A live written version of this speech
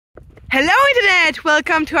Hello Internet!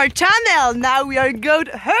 Welcome to our channel! Now we are goat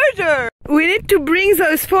herder! We need to bring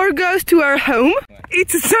those 4 goats to our home.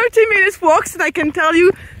 It's a 30-minute walk, and I can tell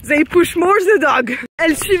you, they push more the dog.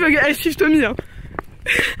 Elles suivent Tommy. Hein.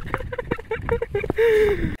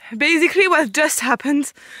 Basically what just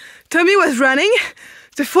happened, Tommy was running,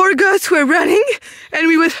 the 4 goats were running, and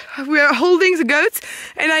we were holding the goats,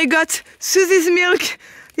 and I got Susie's milk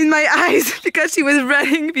in my eyes because she was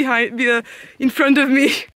running in front of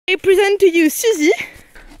me. I present to you Susie.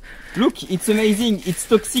 Look, it's amazing. It's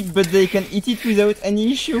toxic, but they can eat it without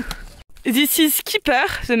any issue. This is Skipper,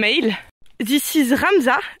 the male. This is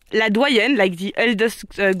Ramza, la doyenne, like the eldest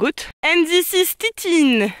goat. And this is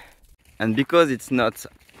Titine. And because it's not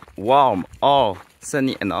warm or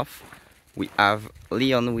sunny enough, we have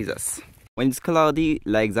Leon with us. When it's cloudy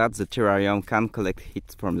like that, the terrarium can collect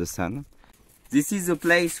heat from the sun. This is the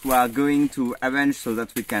place we are going to arrange so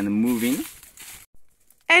that we can move in.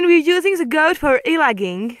 And we're using the goat for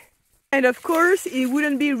ellagging. And of course, it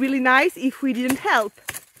wouldn't be really nice if we didn't help.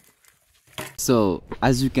 So,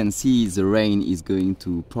 as you can see, the rain is going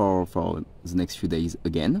to pour for the next few days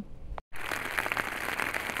again.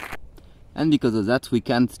 And because of that, we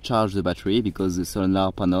can't charge the battery because the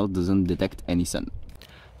solar panel doesn't detect any sun.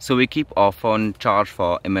 So we keep our phone charged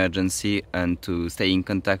for emergency and to stay in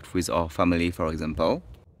contact with our family, for example.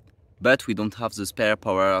 But we don't have the spare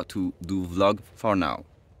power to do vlog for now.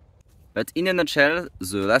 But in a nutshell,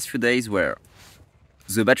 the last few days were: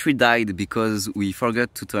 the battery died because we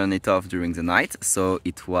forgot to turn it off during the night, so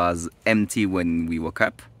it was empty when we woke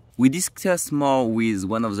up. We discussed more with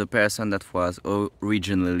one of the persons that was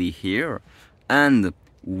originally here, and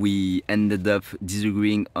we ended up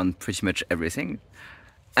disagreeing on pretty much everything.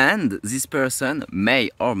 And this person may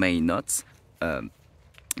or may not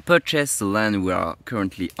purchase the land we are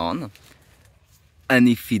currently on. And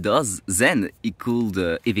if he does, then he could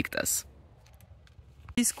evict us.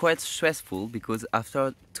 It's quite stressful because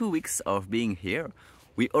after 2 weeks of being here,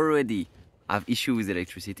 we already have issue with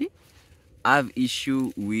electricity, have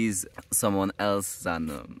issue with someone else than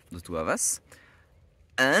the 2 of us,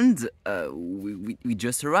 and we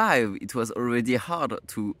just arrived. It was already hard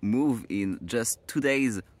to move in just 2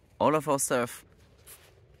 days all of our stuff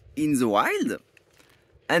in the wild,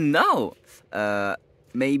 and now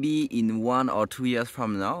maybe in 1 or 2 years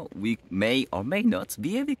from now, we may or may not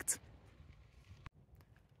be evicted.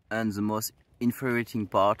 And the most infuriating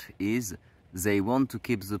part is they want to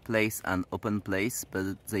keep the place an open place,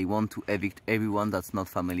 but they want to evict everyone that's not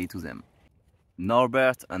family to them.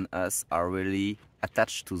 Norbert and us are really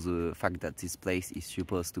attached to the fact that this place is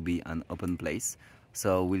supposed to be an open place,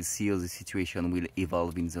 so we'll see how the situation will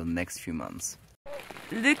evolve in the next few months.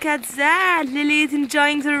 Look at that! Lily is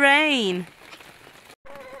enjoying the rain!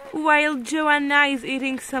 While Joanna is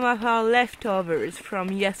eating some of our leftovers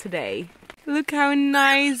from yesterday. Look how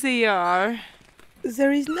nice they are!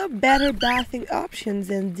 There is no better bathing option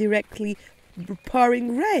than directly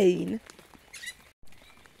pouring rain.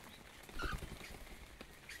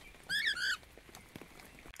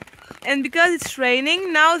 And because it's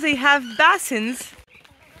raining, now they have basins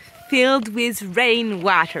filled with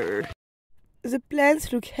rainwater. The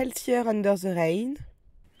plants look healthier under the rain.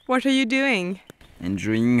 What are you doing?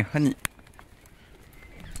 Enjoying honey.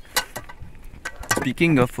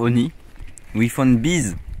 Speaking of honey, we found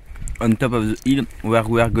bees on top of the hill where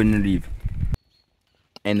we are going to live.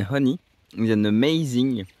 And honey is an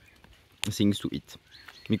amazing thing to eat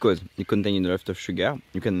because it contains a lot of sugar.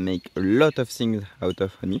 You can make a lot of things out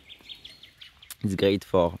of honey. It's great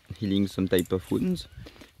for healing some type of wounds,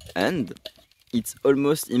 and it's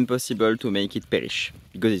almost impossible to make it perish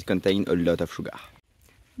because it contains a lot of sugar.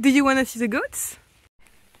 Do you want to see the goats?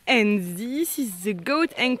 And this is the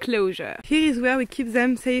goat enclosure. Here is where we keep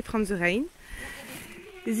them safe from the rain.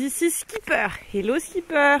 This is Skipper. Hello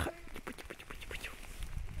Skipper.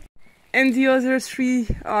 And the other 3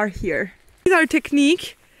 are here. This is our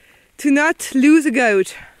technique to not lose a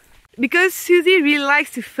goat. Because Susie really likes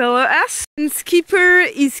to follow us, and Skipper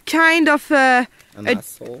is kind of an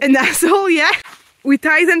asshole, yeah. We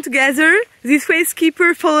tie them together. This way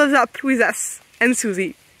Skipper follows up with us and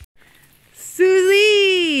Susie.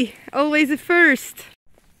 Susie! Always the first.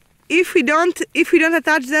 If we don't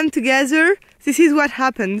attach them together, this is what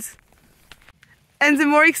happens. And the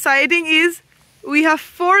more exciting is, we have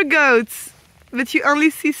 4 goats, but you only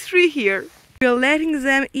see 3 here. We're letting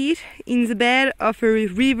them eat in the bed of a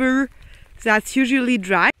river that's usually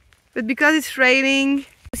dry. But because it's raining,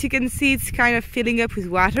 as you can see, it's kind of filling up with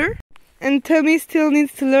water. And Tommy still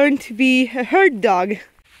needs to learn to be a herd dog.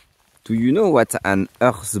 Do you know what an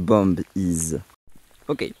earth bomb is?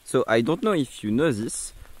 Okay, so I don't know if you know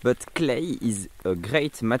this, But clay is a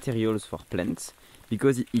great material for plants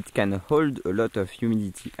because it can hold a lot of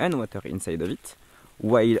humidity and water inside of it,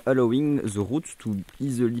 while allowing the roots to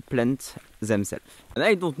easily plant themselves. And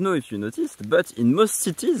I don't know if you noticed, but in most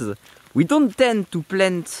cities, we don't tend to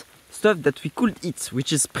plant stuff that we could eat,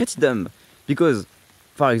 which is pretty dumb. Because,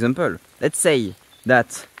 for example, let's say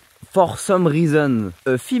that for some reason,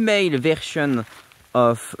 a female version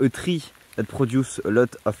of a tree that produces a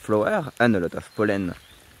lot of flower and a lot of pollen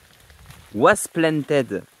was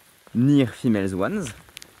planted near female ones,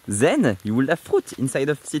 then you will have fruit inside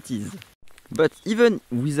of cities. But even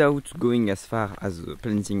without going as far as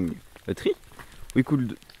planting a tree, we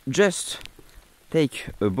could just take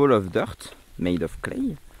a ball of dirt made of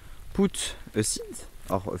clay, put a seed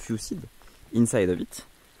or a few seeds inside of it,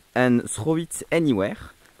 and throw it anywhere,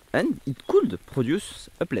 and it could produce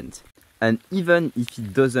a plant. And even if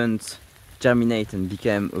it doesn't germinate and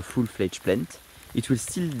become a full-fledged plant, it will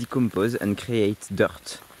still decompose and create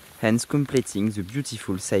dirt, hence completing the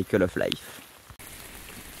beautiful cycle of life.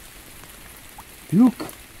 Look,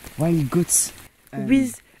 wild goats.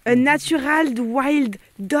 With a natural wild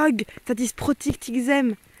dog that is protecting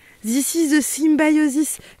them. This is the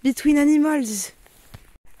symbiosis between animals.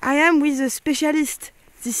 I am with a specialist.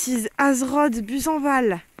 This is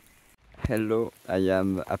AzrodandPiouPiou. Hello, I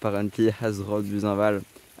am apparently AzrodandPiouPiou,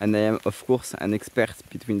 and I am of course an expert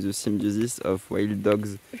between the symbiosis of wild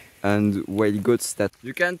dogs and wild goats that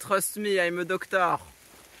you can trust me, I'm a doctor.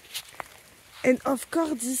 And of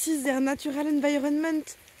course this is their natural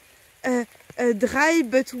environment, a dry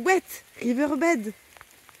but wet riverbed.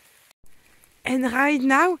 And right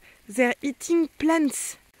now they're eating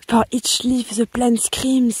plants. For each leaf the plant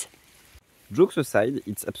screams. Jokes aside,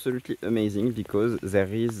 it's absolutely amazing because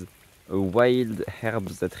there is a wild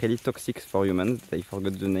herbs that really toxic for humans, I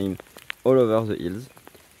forgot the name, all over the hills,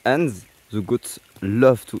 and the goats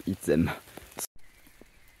love to eat them.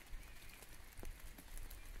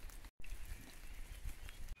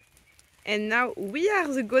 And now we are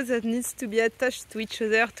the goats that needs to be attached to each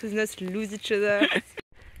other to not lose each other.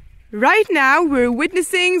 Right now we're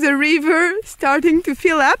witnessing the river starting to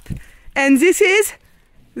fill up, and this is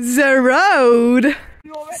the road.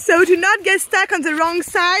 So to not get stuck on the wrong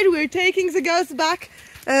side, we're taking the goats back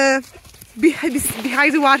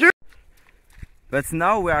behind the water. But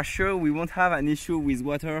now we are sure we won't have an issue with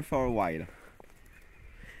water for a while.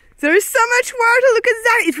 There is so much water, look at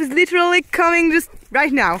that! It was literally coming just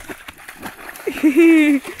right now.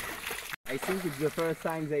 I think it's the first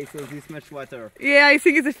time they saw this much water. Yeah, I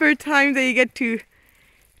think it's the first time that you get to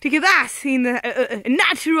take a bath in a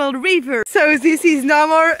natural river. So this is no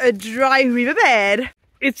more a dry riverbed.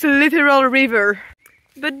 It's a literal river.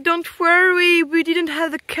 But don't worry, we didn't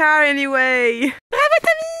have the car anyway. Bravo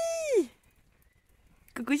Tommy!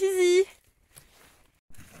 Coucou Zizi!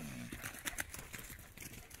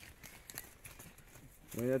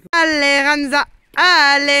 Allez Ranza!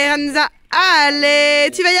 Allez Ranza!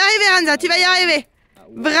 Allez! Tu vas y arriver Ranza, tu vas y arriver!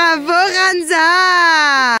 Bravo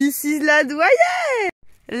Ranza! This is la doyenne!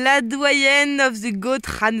 La doyenne of the goat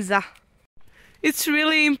Ranza. It's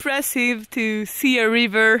really impressive to see a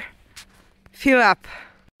river fill up.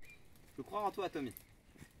 Je crois en toi Tommy.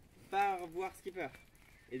 Pars voir Skipper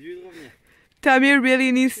et dis-lui de revenir. Tommy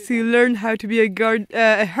really needs to learn how to be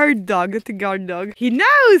a herd dog, not a guard dog. He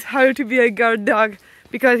knows how to be a guard dog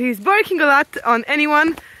because he's barking a lot on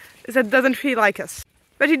anyone that doesn't really like us.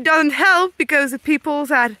 But it doesn't help because the people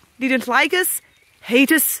that didn't like us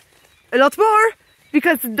hate us a lot more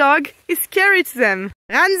because the dog is scary to them.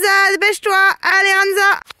 Ranza, dépêche-toi! Allez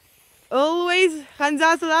Ranza! Always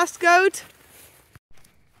Ranza's the last goat.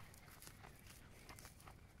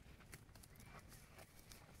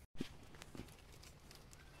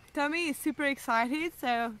 Tommy is super excited,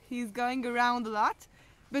 so he's going around a lot.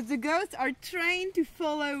 But the goats are trained to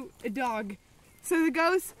follow a dog. So the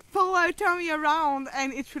goats follow Tommy around,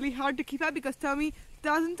 and it's really hard to keep up because Tommy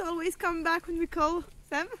doesn't always come back when we call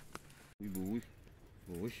them.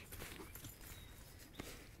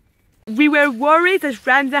 We were worried that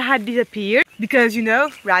Ranza had disappeared because, you know,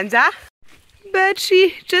 Ranza. But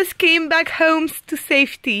she just came back home to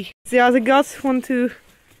safety. The other goats want to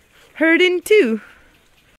herd in too.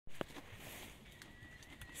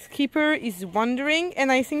 Skipper is wandering,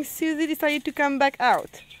 and I think Susie decided to come back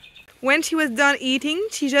out. When she was done eating,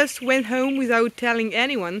 she just went home without telling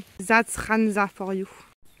anyone. That's Ranza for you.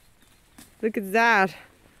 Look at that.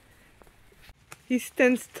 He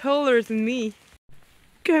stands taller than me.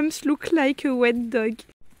 Gums look like a wet dog.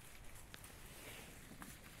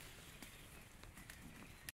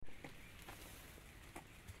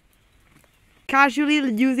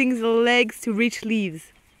 Casually using the legs to reach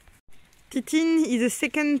leaves. Titin is the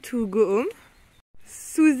second to go home.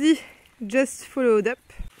 Susie just followed up.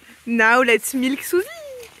 Now let's milk Susie!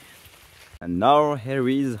 And now here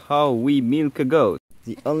is how we milk a goat.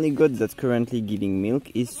 The only goat that's currently giving milk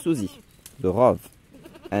is Susie, the Rov.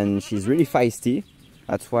 And she's really feisty.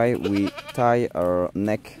 That's why we tie her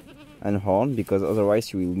neck and horn, because otherwise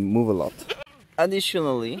she will move a lot.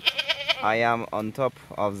 Additionally, I am on top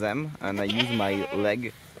of them and I use my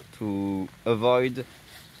leg to avoid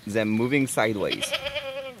them moving sideways.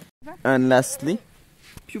 And lastly,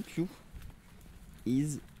 Piou Piou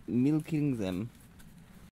is milking them.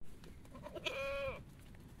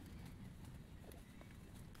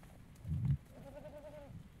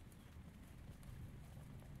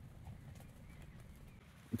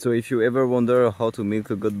 So if you ever wonder how to milk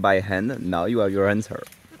a goat by hand, now you have your answer.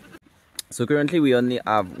 So currently we only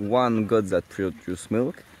have one goat that produces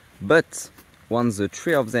milk, but once the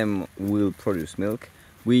three of them will produce milk,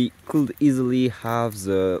 we could easily have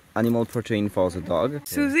the animal protein for the dog.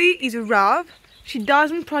 Susie is a Rov. She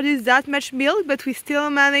doesn't produce that much milk, but we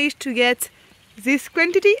still managed to get this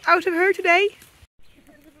quantity out of her today.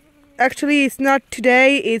 Actually, it's not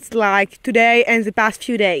today, it's like today and the past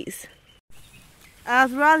few days.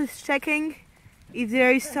 Azrod is checking if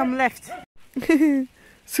there is some left.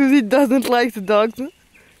 Susie doesn't like the dogs,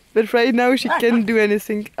 but right now she can't do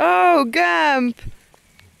anything. Oh, Gamp!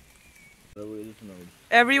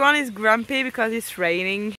 Everyone is grumpy because it's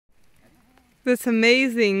raining. That's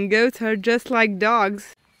amazing. Goats are just like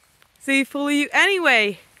dogs. They follow you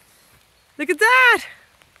anyway. Look at that!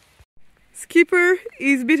 Skipper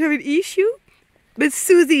is a bit of an issue, but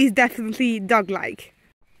Susie is definitely dog-like.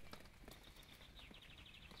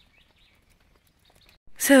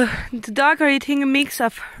 So the dogs are eating a mix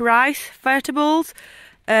of rice, vegetables,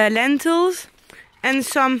 lentils and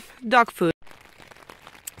some dog food.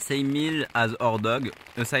 Same meal as our dog,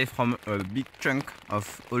 aside from a big chunk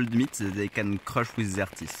of old meat that they can crush with their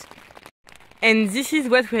teeth. And this is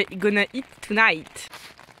what we're gonna eat tonight.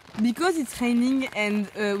 Because it's raining and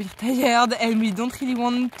we're tired and we don't really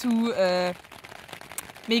want to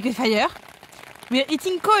make a fire, we're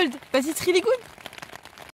eating cold, but it's really good.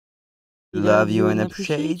 Love you and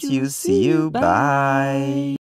appreciate you. See you. Bye.